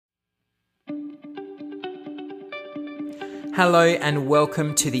Hello and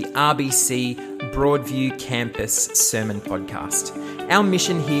welcome to the RBC Broadview Campus Sermon Podcast. Our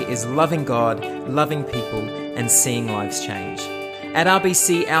mission here is loving God, loving people, and seeing lives change. At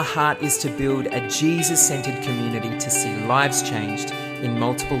RBC, our heart is to build a Jesus-centered community to see lives changed in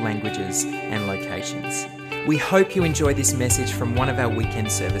multiple languages and locations. We hope you enjoy this message from one of our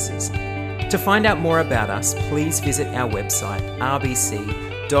weekend services. To find out more about us, please visit our website,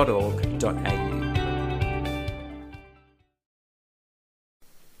 rbc.org.au.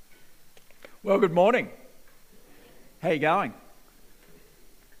 Well, good morning. How you going?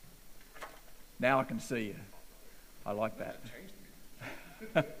 Now I can see you. I like that.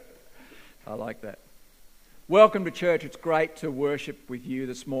 I like that. Welcome to church. It's great to worship with you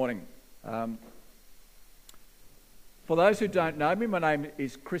this morning. For those who don't know me, my name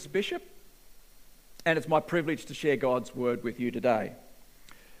is Chris Bishop, and it's my privilege to share God's word with you today.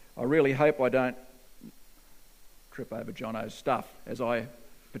 I really hope I don't trip over Jono's stuff as I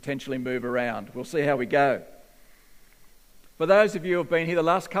potentially move around. We'll see how we go. For those of you who have been here the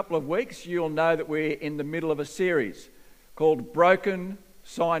last couple of weeks, you'll know that we're in the middle of a series called Broken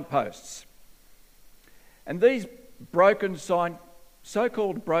Signposts. And these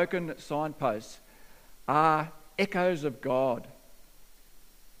so-called broken signposts are echoes of God.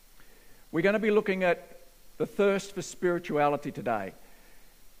 We're going to be looking at the thirst for spirituality today.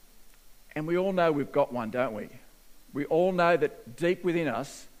 And we all know we've got one, don't we? We all know that deep within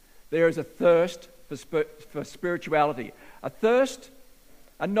us, there is a thirst for spirituality. A thirst,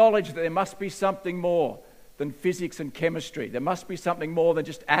 a knowledge that there must be something more than physics and chemistry. There must be something more than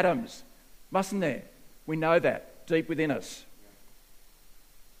just atoms, mustn't there? We know that deep within us.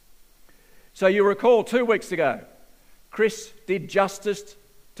 So you recall 2 weeks ago, Chris did justice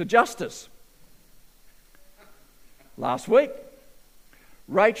to justice. Last week,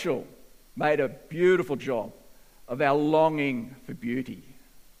 Rachel made a beautiful job of our longing for beauty.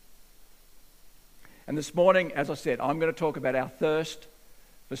 And this morning, as I said, I'm going to talk about our thirst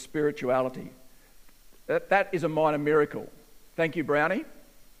for spirituality. That is a minor miracle. Thank you, Brownie.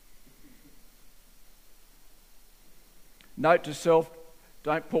 Note to self,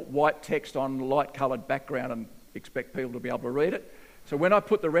 don't put white text on light-coloured background and expect people to be able to read it. So when I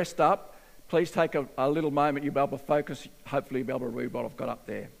put the rest up, please take a little moment, you'll be able to focus, hopefully you'll be able to read what I've got up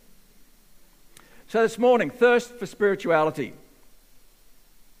there. So this morning, thirst for spirituality.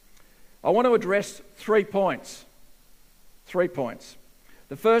 I want to address 3 points. 3 points.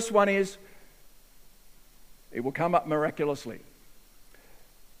 The first one is, it will come up miraculously.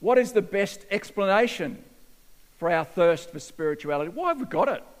 What is the best explanation for our thirst for spirituality? Why have we got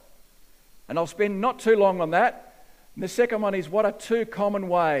it? And I'll spend not too long on that. And the second one is, what are 2 common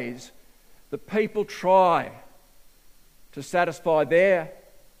ways that people try to satisfy their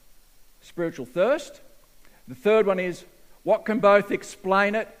spiritual thirst? The third one is, what can both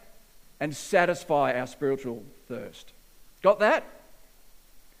explain it and satisfy our spiritual thirst? Got that?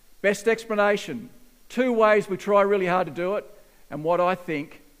 Best explanation. 2 ways we try really hard to do it, and what I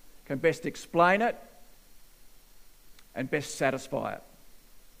think can best explain it and best satisfy it.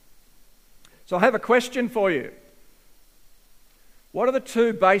 So I have a question for you. What are the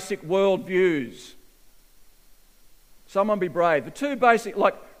 2 basic worldviews? Someone be brave. The 2 basic,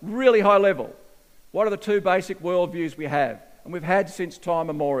 like really high level. What are the 2 basic worldviews we have? And we've had since time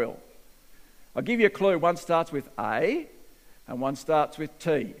immemorial. I'll give you a clue. One starts with A and one starts with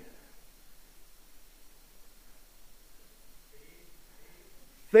T.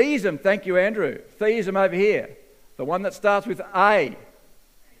 Theism, thank you, Andrew. Theism over here. The one that starts with A.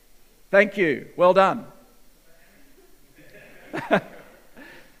 Thank you. Well done.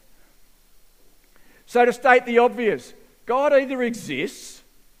 So to state the obvious, God either exists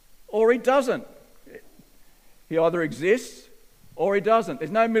or he doesn't. He either exists or he doesn't.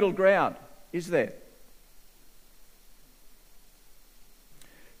 There's no middle ground, is there?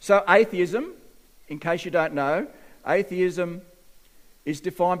 So atheism, in case you don't know, atheism is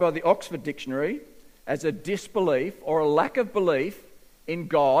defined by the Oxford Dictionary as a disbelief or a lack of belief in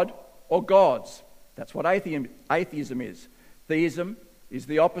God or gods. That's what atheism is. Theism is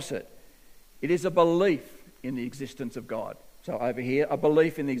the opposite. It is a belief in the existence of God. So over here, a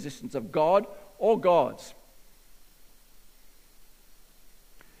belief in the existence of God or gods.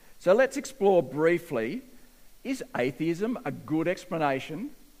 So let's explore briefly, is atheism a good explanation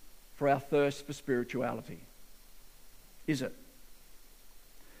for our thirst for spirituality? Is it?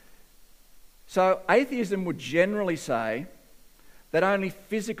 So atheism would generally say that only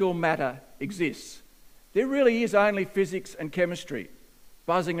physical matter exists. There really is only physics and chemistry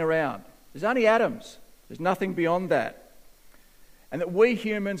buzzing around. There's only atoms. There's nothing beyond that. And that we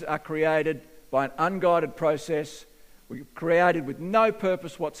humans are created by an unguided process We were created with no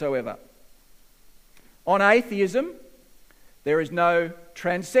purpose whatsoever. On atheism, there is no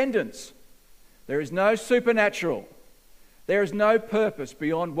transcendence. There is no supernatural. There is no purpose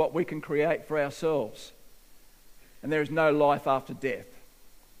beyond what we can create for ourselves. And there is no life after death.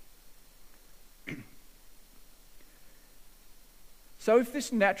 So if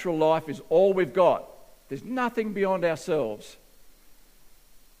this natural life is all we've got, there's nothing beyond ourselves.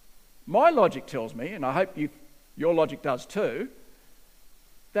 My logic tells me, and I hope your logic does too,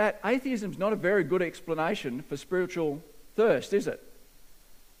 that atheism is not a very good explanation for spiritual thirst, is it?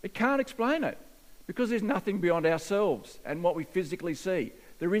 It can't explain it because there's nothing beyond ourselves and what we physically see.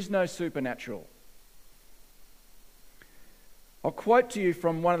 There is no supernatural. I'll quote to you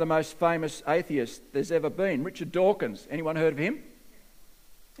from one of the most famous atheists there's ever been, Richard Dawkins. Anyone heard of him?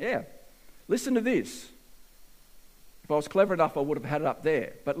 Yeah. Listen to this. If I was clever enough, I would have had it up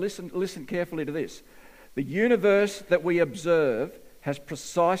there. But listen carefully to this. The universe that we observe has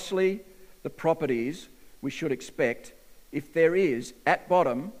precisely the properties we should expect if there is, at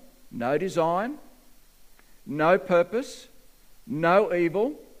bottom, no design, no purpose, no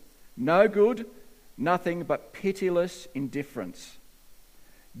evil, no good, nothing but pitiless indifference.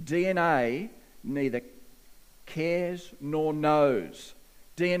 DNA neither cares nor knows.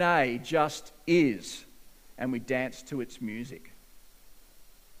 DNA just is, and we dance to its music.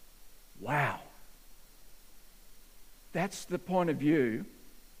 Wow. That's the point of view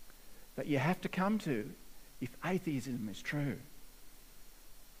that you have to come to if atheism is true.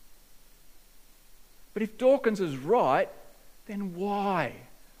 But if Dawkins is right, then why?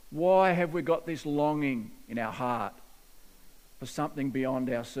 Why have we got this longing in our heart for something beyond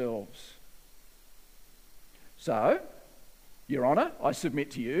ourselves? So, Your Honour, I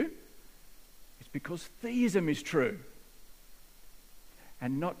submit to you, it's because theism is true.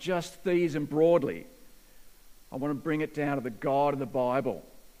 And not just theism broadly. I want to bring it down to the God of the Bible.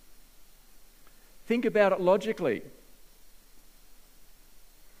 Think about it logically.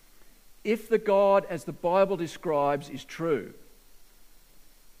 If the God as the Bible describes is true,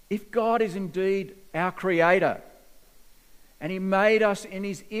 if God is indeed our Creator, and He made us in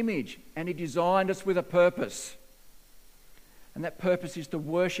His image, and He designed us with a purpose, and that purpose is to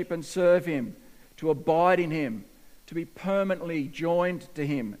worship and serve Him, to abide in Him, to be permanently joined to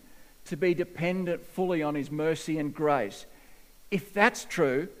Him, to be dependent fully on His mercy and grace. If that's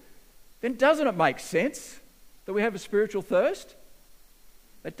true, then doesn't it make sense that we have a spiritual thirst?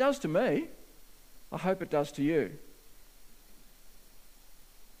 It does to me. I hope it does to you.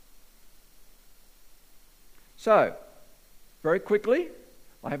 So, very quickly,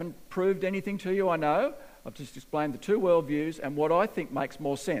 I haven't proved anything to you, I know. I've just explained the two worldviews and what I think makes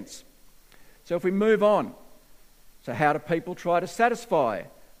more sense. So if we move on, so how do people try to satisfy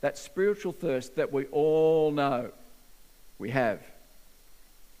that spiritual thirst that we all know we have?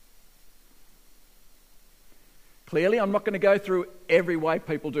 Clearly, I'm not going to go through every way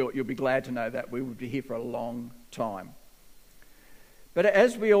people do it. You'll be glad to know that. We would be here for a long time. But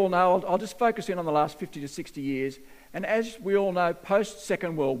as we all know, I'll just focus in on the last 50 to 60 years. And as we all know,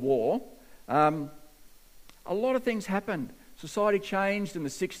 post-Second World War, a lot of things happened. Society changed in the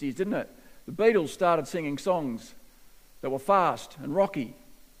 60s, didn't it? The Beatles started singing songs that were fast and rocky.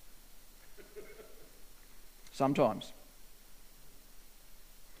 Sometimes.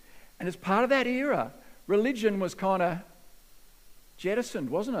 And as part of that era, religion was kind of jettisoned,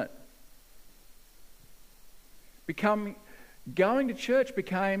 wasn't it? Going to church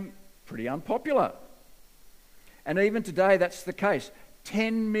became pretty unpopular. And even today that's the case.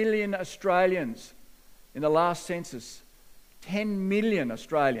 10 million Australians in the last census. 10 million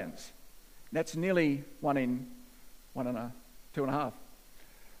Australians. That's nearly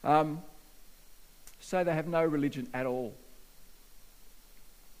 2.5. So they have no religion at all.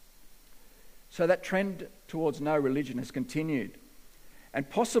 So that trend towards no religion has continued. And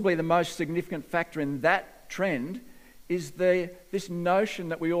possibly the most significant factor in that trend is this notion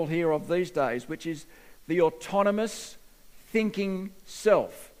that we all hear of these days, which is the autonomous thinking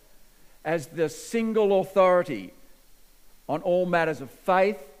self as the single authority on all matters of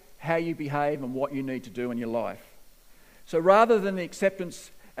faith, how you behave and what you need to do in your life. So rather than the acceptance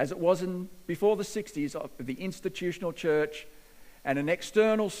as it was before the 60s of the institutional church and an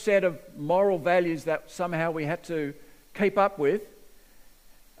external set of moral values that somehow we had to keep up with,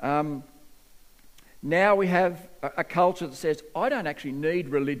 now we have a culture that says, I don't actually need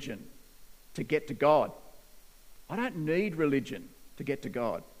religion to get to God. I don't need religion to get to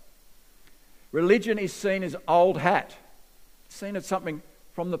God. Religion is seen as old hat. It's seen as something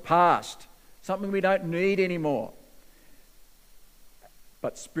from the past, something we don't need anymore.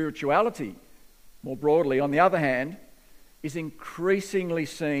 But spirituality, more broadly, on the other hand, is increasingly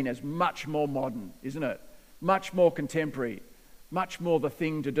seen as much more modern, isn't it? Much more contemporary, much more the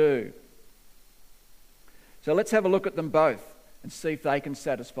thing to do. So let's have a look at them both and see if they can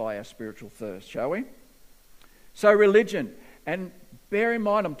satisfy our spiritual thirst, shall we? So religion, and bear in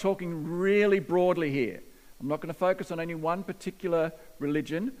mind I'm talking really broadly here. I'm not going to focus on any one particular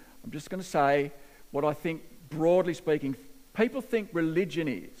religion. I'm just going to say what I think, broadly speaking, people think religion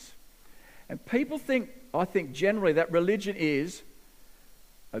is. And people think, I think generally, that religion is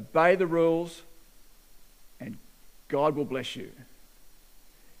obey the rules and God will bless you.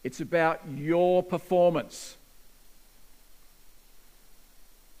 It's about your performance.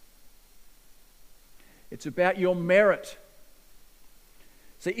 It's about your merit.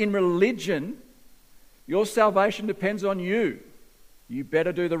 See, in religion, your salvation depends on you. You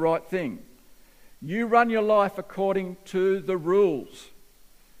better do the right thing. You run your life according to the rules.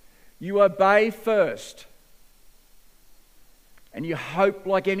 You obey first. And you hope,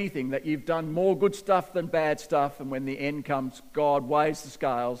 like anything, that you've done more good stuff than bad stuff, and when the end comes, God weighs the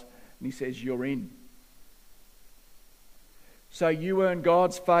scales and he says, you're in. So you earn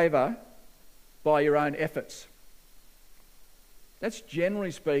God's favour by your own efforts. That's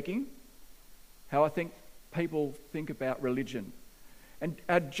generally speaking how I think people think about religion. And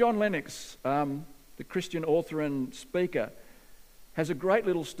John Lennox, the Christian author and speaker, has a great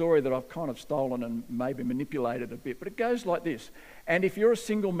little story that I've kind of stolen and maybe manipulated a bit, but it goes like this. And if you're a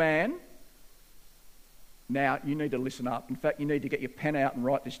single man, now you need to listen up. In fact, you need to get your pen out and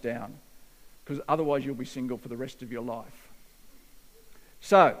write this down, because otherwise you'll be single for the rest of your life.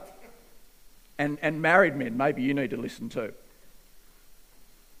 So, and married men, maybe you need to listen too.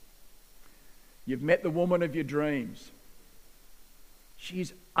 You've met the woman of your dreams.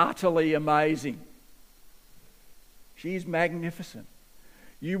 She's utterly amazing. She's magnificent.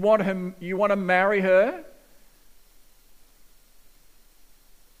 You want to marry her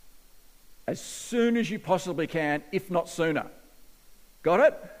as soon as you possibly can, if not sooner. Got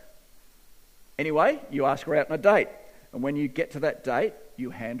it? Anyway, you ask her out on a date. And when you get to that date,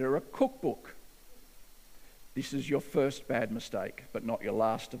 you hand her a cookbook. This is your first bad mistake, but not your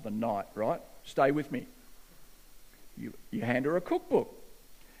last of the night, right? Stay with me. You hand her a cookbook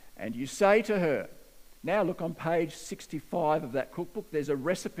and you say to her, now look on page 65 of that cookbook, there's a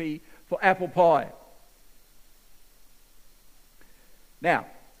recipe for apple pie. Now,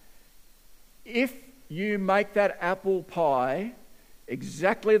 if you make that apple pie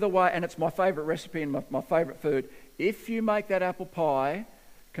exactly the way, and it's my favourite recipe and my favourite food, if you make that apple pie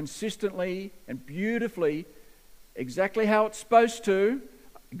consistently and beautifully, exactly how it's supposed to,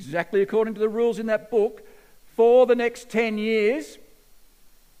 exactly according to the rules in that book, for the next 10 years,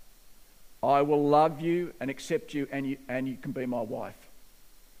 I will love you and accept you, and you can be my wife.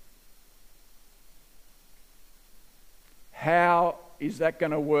 How is that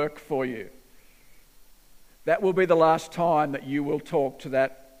going to work for you? That will be the last time that you will talk to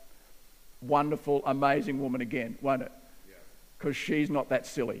that wonderful, amazing woman again, won't it? Because she's not that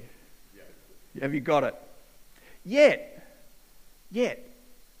silly. Yeah. Have you got it? Yet,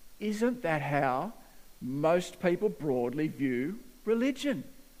 isn't that how most people broadly view religion?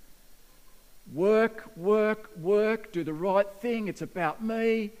 Work, do the right thing, it's about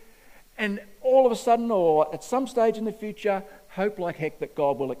me. And all of a sudden, or at some stage in the future, hope like heck that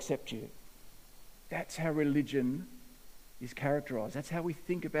God will accept you. That's how religion is characterised. That's how we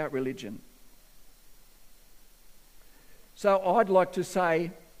think about religion. So I'd like to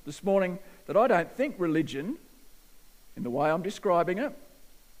say this morning that I don't think religion, in the way I'm describing it,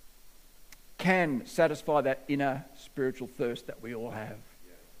 can satisfy that inner spiritual thirst that we all have.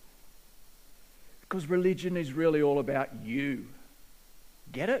 Because religion is really all about you.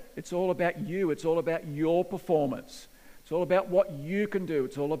 Get it? It's all about you. It's all about your performance. It's all about what you can do.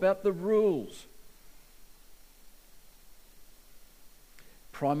 It's all about the rules.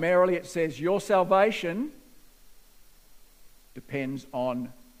 Primarily it says your salvation depends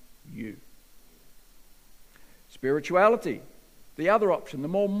on you. Spirituality, the other option, the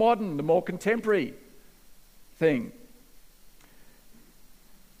more modern, the more contemporary thing.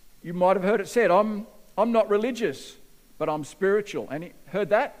 You might have heard it said, I'm not religious, but I'm spiritual. Any heard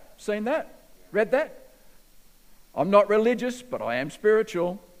that? Seen that? Read that? I'm not religious, but I am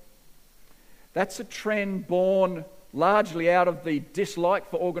spiritual. That's a trend born largely out of the dislike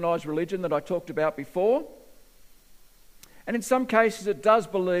for organised religion that I talked about before. And in some cases it does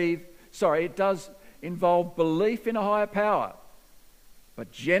involve belief in a higher power.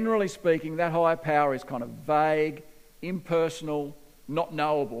 But generally speaking, that higher power is kind of vague, impersonal, not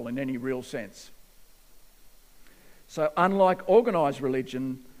knowable in any real sense. So unlike organised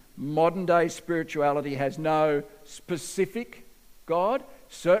religion, Modern day spirituality has no specific God,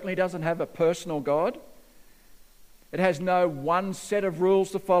 certainly doesn't have a personal God. It has no one set of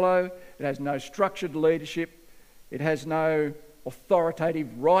rules to follow. It has no structured leadership. It has no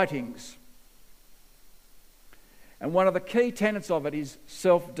authoritative writings. And one of the key tenets of it is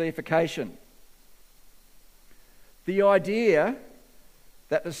self-deification. The idea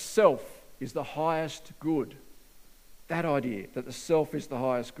that the self is the highest good. That idea, that the self is the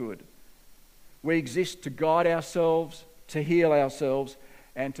highest good. We exist to guide ourselves, to heal ourselves,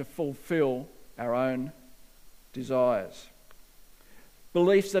 and to fulfill our own desires.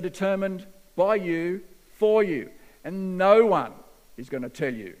 Beliefs are determined by you, for you, and no one is going to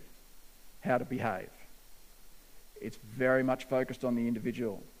tell you how to behave. It's very much focused on the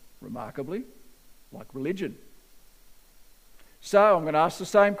individual, remarkably, like religion. So I'm going to ask the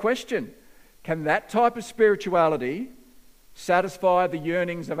same question. Can that type of spirituality satisfy the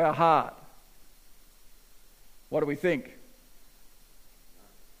yearnings of our heart? What do we think?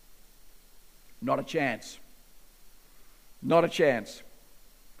 Not a chance. Not a chance.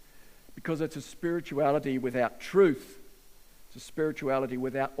 Because it's a spirituality without truth. It's a spirituality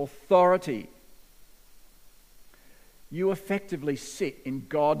without authority. You effectively sit in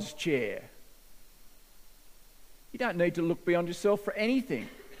God's chair. You don't need to look beyond yourself for anything.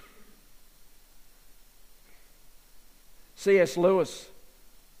 C.S. Lewis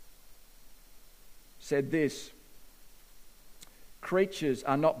said this: creatures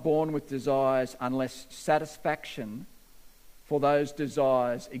are not born with desires unless satisfaction for those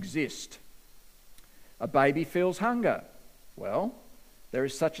desires exist. A baby feels hunger. Well, there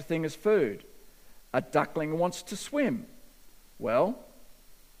is such a thing as food. A duckling wants to swim. Well,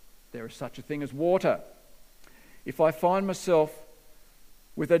 there is such a thing as water. If I find myself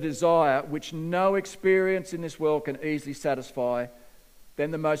with a desire which no experience in this world can easily satisfy,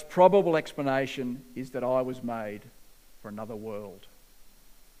 then the most probable explanation is that I was made for another world.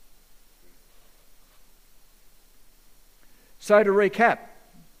 So to recap,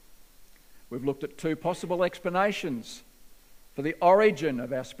 we've looked at two possible explanations for the origin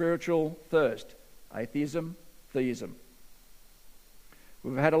of our spiritual thirst: atheism, theism.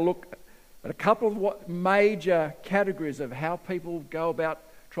 We've had a look at a couple of major categories of how people go about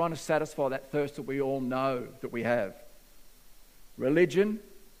trying to satisfy that thirst that we all know that we have: religion,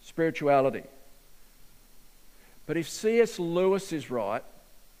 spirituality. But if C.S. Lewis is right,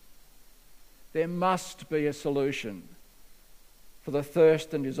 there must be a solution for the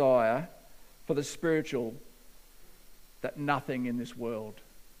thirst and desire for the spiritual that nothing in this world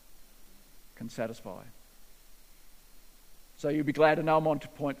can satisfy. So you'll be glad to know I'm on to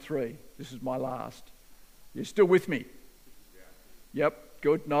point 3. This is my last. You're still with me? Yeah. Yep,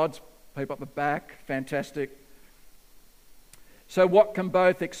 good, nods, people up the back, fantastic. So what can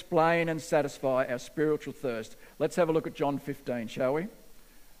both explain and satisfy our spiritual thirst? Let's have a look at John 15, shall we?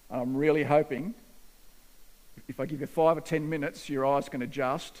 I'm really hoping if I give you 5 or 10 minutes, your eyes can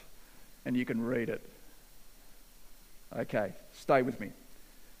adjust and you can read it. Okay, stay with me.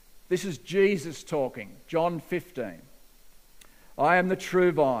 This is Jesus talking, John 15. I am the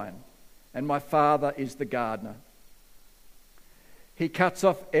true vine, and my Father is the gardener. He cuts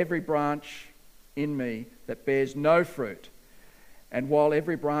off every branch in me that bears no fruit, and while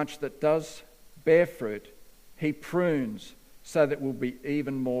every branch that does bear fruit, he prunes so that it will be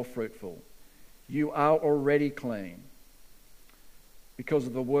even more fruitful. You are already clean because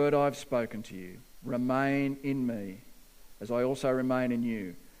of the word I've spoken to you. Remain in me, as I also remain in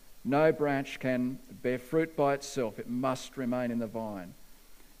you. No branch can bear fruit by itself. It must remain in the vine.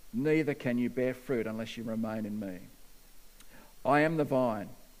 Neither can you bear fruit unless you remain in me. I am the vine,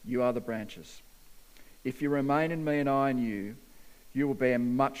 you are the branches. If you remain in me and I in you, you will bear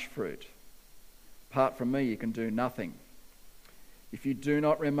much fruit. Apart from me, you can do nothing. If you do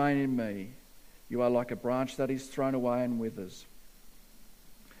not remain in me, you are like a branch that is thrown away and withers.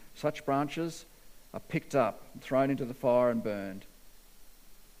 Such branches are picked up and thrown into the fire and burned.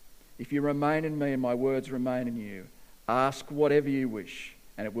 If you remain in me and my words remain in you, ask whatever you wish,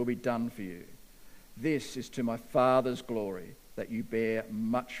 and it will be done for you. This is to my Father's glory, that you bear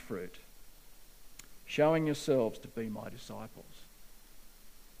much fruit, showing yourselves to be my disciples.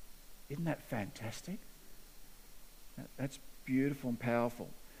 Isn't that fantastic? That's beautiful and powerful.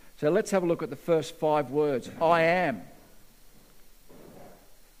 So let's have a look at the first 5 words. I am.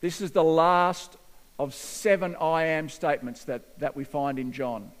 This is the last of 7 I am statements that we find in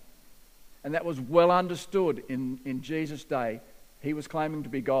John. And that was well understood in Jesus' day. He was claiming to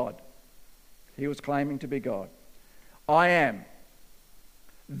be God. He was claiming to be God. I am.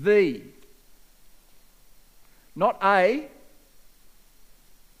 The. Not a.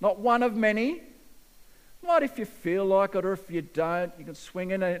 Not one of many. Not if you feel like it or if you don't. You can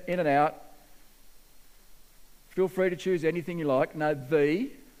swing in and out. Feel free to choose anything you like. No, the.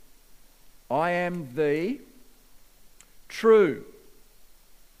 I am the true.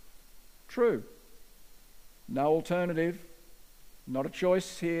 True. No alternative. Not a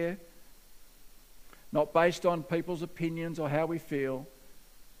choice here. Not based on people's opinions or how we feel.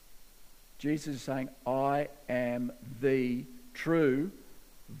 Jesus is saying, I am the true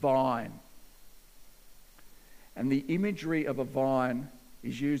vine. And the imagery of a vine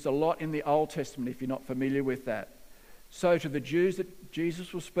is used a lot in the Old Testament, if you're not familiar with that. So to the Jews that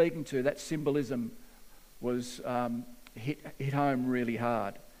Jesus was speaking to, that symbolism was hit home really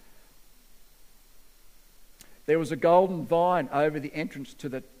hard. There was a golden vine over the entrance to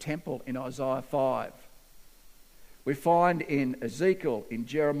the temple in Isaiah 5. We find in Ezekiel, in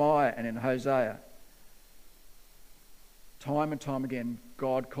Jeremiah, and in Hosea, time and time again,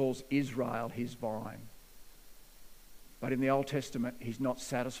 God calls Israel his vine. But in the Old Testament, he's not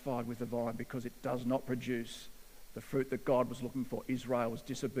satisfied with the vine because it does not produce the fruit that God was looking for. Israel was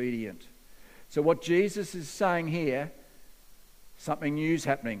disobedient. So what Jesus is saying here, something new is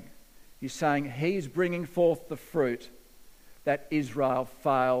happening. He's saying he's bringing forth the fruit that Israel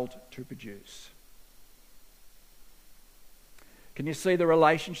failed to produce. Can you see the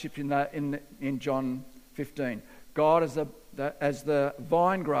relationship in John 15? God as the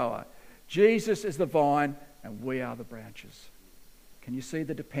vine grower, Jesus is the vine, and we are the branches. Can you see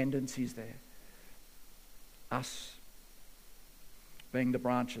the dependencies there? Us being the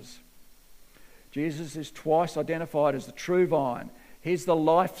branches. Jesus is twice identified as the true vine. He's the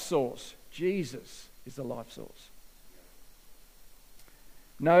life source. Jesus is the life source.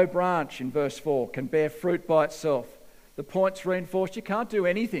 No branch, in verse 4, can bear fruit by itself. The point's reinforced. You can't do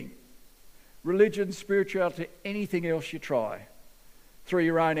anything. Religion, spirituality, anything else you try through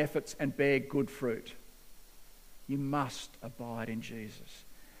your own efforts and bear good fruit. You must abide in Jesus.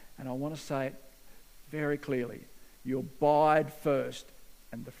 And I want to say it very clearly. You abide first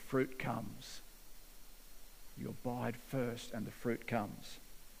and the fruit comes. You abide first and the fruit comes.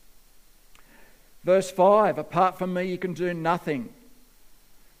 Verse 5, apart from me you can do nothing.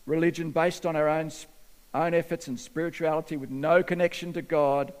 Religion based on our own efforts and spirituality with no connection to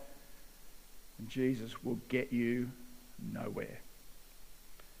God, and Jesus will get you nowhere.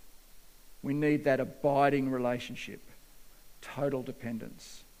 We need that abiding relationship, total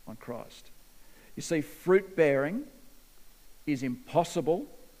dependence on Christ. You see, fruit bearing is impossible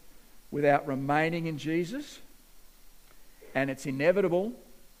without remaining in Jesus, and it's inevitable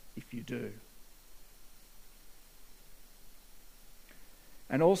if you do.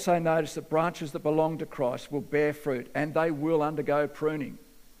 And also notice that branches that belong to Christ will bear fruit, and they will undergo pruning.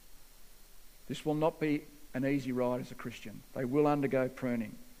 This will not be an easy ride as a Christian. They will undergo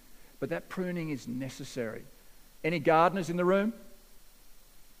pruning. But that pruning is necessary. Any gardeners in the room?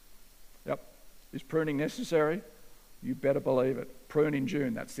 Yep. Is pruning necessary? You better believe it. Prune in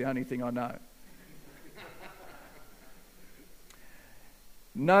June, that's the only thing I know.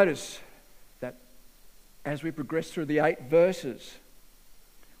 Notice that as we progress through the 8 verses,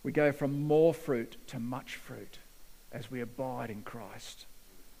 we go from more fruit to much fruit as we abide in Christ.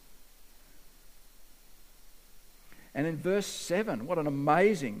 And in verse 7, what an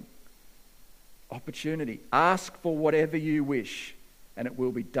amazing opportunity. Ask for whatever you wish and it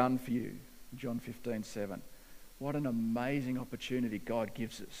will be done for you. John 15:7. What an amazing opportunity God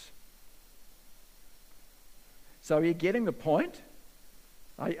gives us. So are you getting the point?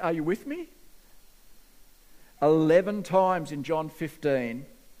 Are you with me? 11 times in John 15,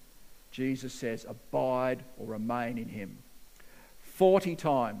 Jesus says, abide or remain in him. 40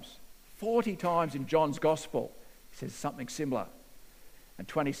 times in John's Gospel, he says something similar. And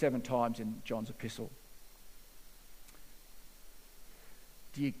 27 times in John's epistle.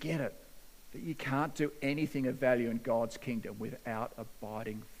 Do you get it? That you can't do anything of value in God's kingdom without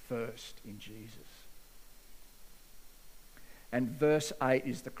abiding first in Jesus. And verse 8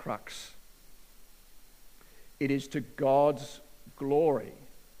 is the crux. It is to God's glory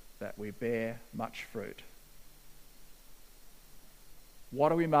that we bear much fruit.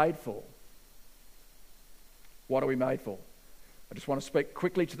 What are we made for? What are we made for? I just want to speak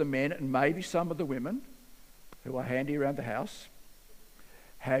quickly to the men and maybe some of the women who are handy around the house.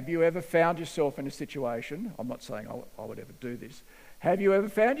 Have you ever found yourself in a situation, I'm not saying I would ever do this, have you ever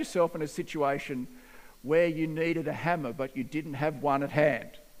found yourself in a situation where you needed a hammer but you didn't have one at hand?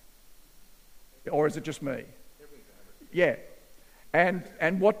 Or is it just me? Yeah.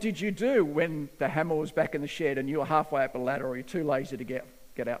 And what did you do when the hammer was back in the shed and you were halfway up a ladder, or you're too lazy to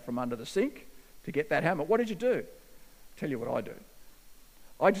get out from under the sink to get that hammer? What did you do? Tell you what I do.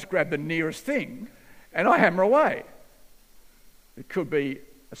 I just grab the nearest thing and I hammer away. It could be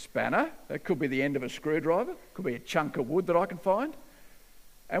a spanner, it could be the end of a screwdriver, it could be a chunk of wood that I can find.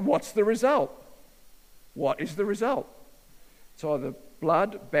 And what's the result? What is the result? It's either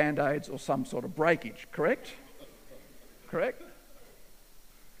blood, band-aids, or some sort of breakage, correct? Correct?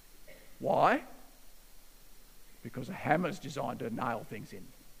 Why? Because a hammer's designed to nail things in.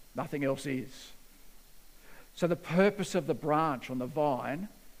 Nothing else is. So the purpose of the branch on the vine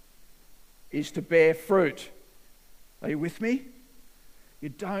is to bear fruit. Are you with me? You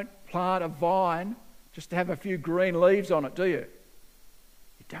don't plant a vine just to have a few green leaves on it, do you?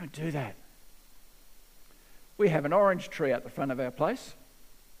 You don't do that. We have an orange tree out the front of our place.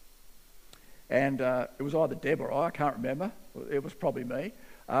 And it was either Deb or I can't remember. It was probably me.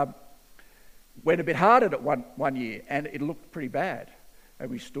 Went a bit hard at it one year and it looked pretty bad. And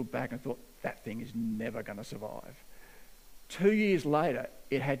we stood back and thought, that thing is never going to survive. 2 years later,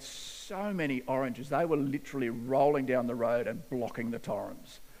 it had so many oranges. They were literally rolling down the road and blocking the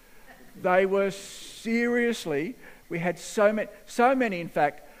torrents. They were seriously, we had so many in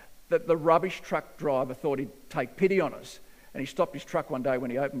fact, that the rubbish truck driver thought he'd take pity on us. And he stopped his truck one day when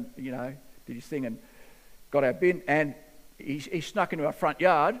he opened, did his thing and got our bin. And he snuck into our front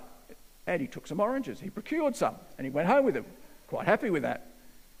yard and he took some oranges. He procured some and he went home with them. Quite happy with that.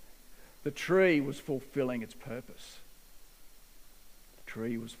 The tree was fulfilling its purpose. The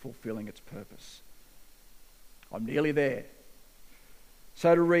tree was fulfilling its purpose. I'm nearly there.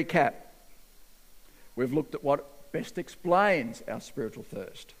 So to recap, we've looked at what best explains our spiritual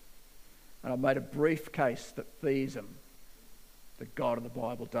thirst. And I've made a brief case that theism, the God of the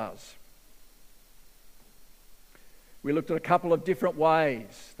Bible, does. We looked at a couple of different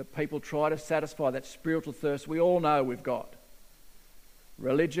ways that people try to satisfy that spiritual thirst we all know we've got.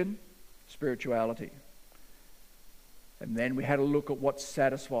 Religion, spirituality. And then we had a look at what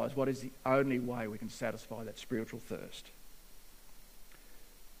satisfies, what is the only way we can satisfy that spiritual thirst.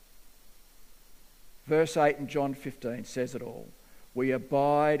 Verse 8 in John 15 says it all. We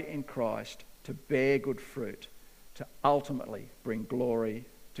abide in Christ to bear good fruit, to ultimately bring glory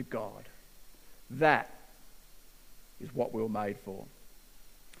to God. That is what we were made for.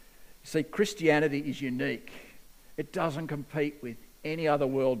 You see, Christianity is unique. It doesn't compete with any other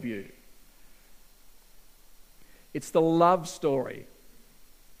worldview. It's the love story.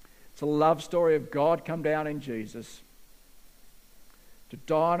 It's a love story of God come down in Jesus to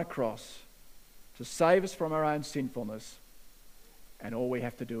die on a cross, to save us from our own sinfulness, and all we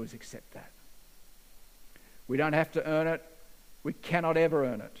have to do is accept that. We don't have to earn it. We cannot ever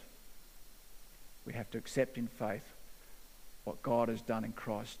earn it. We have to accept in faith what God has done in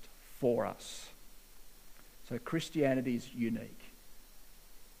Christ for us. So Christianity is unique.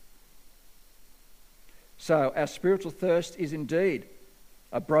 So our spiritual thirst is indeed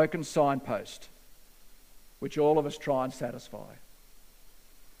a broken signpost, which all of us try and satisfy.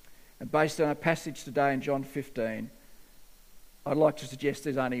 And based on our passage today in John 15, I'd like to suggest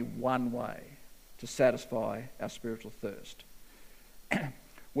there's only one way to satisfy our spiritual thirst.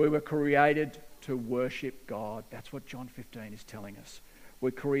 We were created to worship God. That's what John 15 is telling us.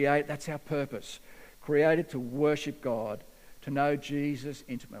 That's our purpose. Created to worship God, to know Jesus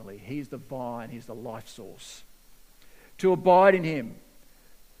intimately. He's the vine, He's the life source. To abide in Him,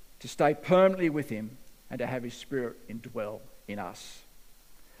 to stay permanently with Him, and to have His Spirit indwell in us.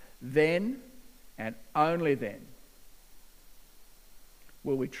 Then, and only then,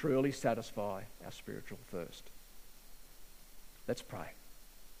 will we truly satisfy our spiritual thirst. Let's pray.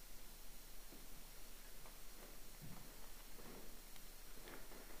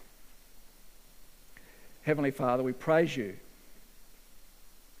 Heavenly Father, we praise You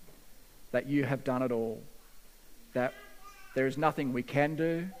that You have done it all, that there is nothing we can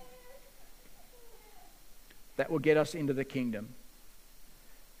do that will get us into the kingdom.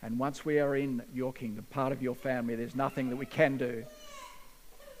 And once we are in Your kingdom, part of Your family, there's nothing that we can do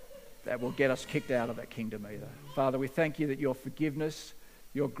that will get us kicked out of that kingdom either. Father, we thank You that Your forgiveness,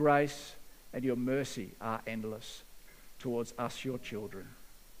 Your grace, and Your mercy are endless towards us, Your children.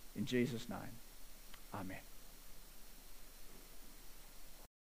 In Jesus' name, amen.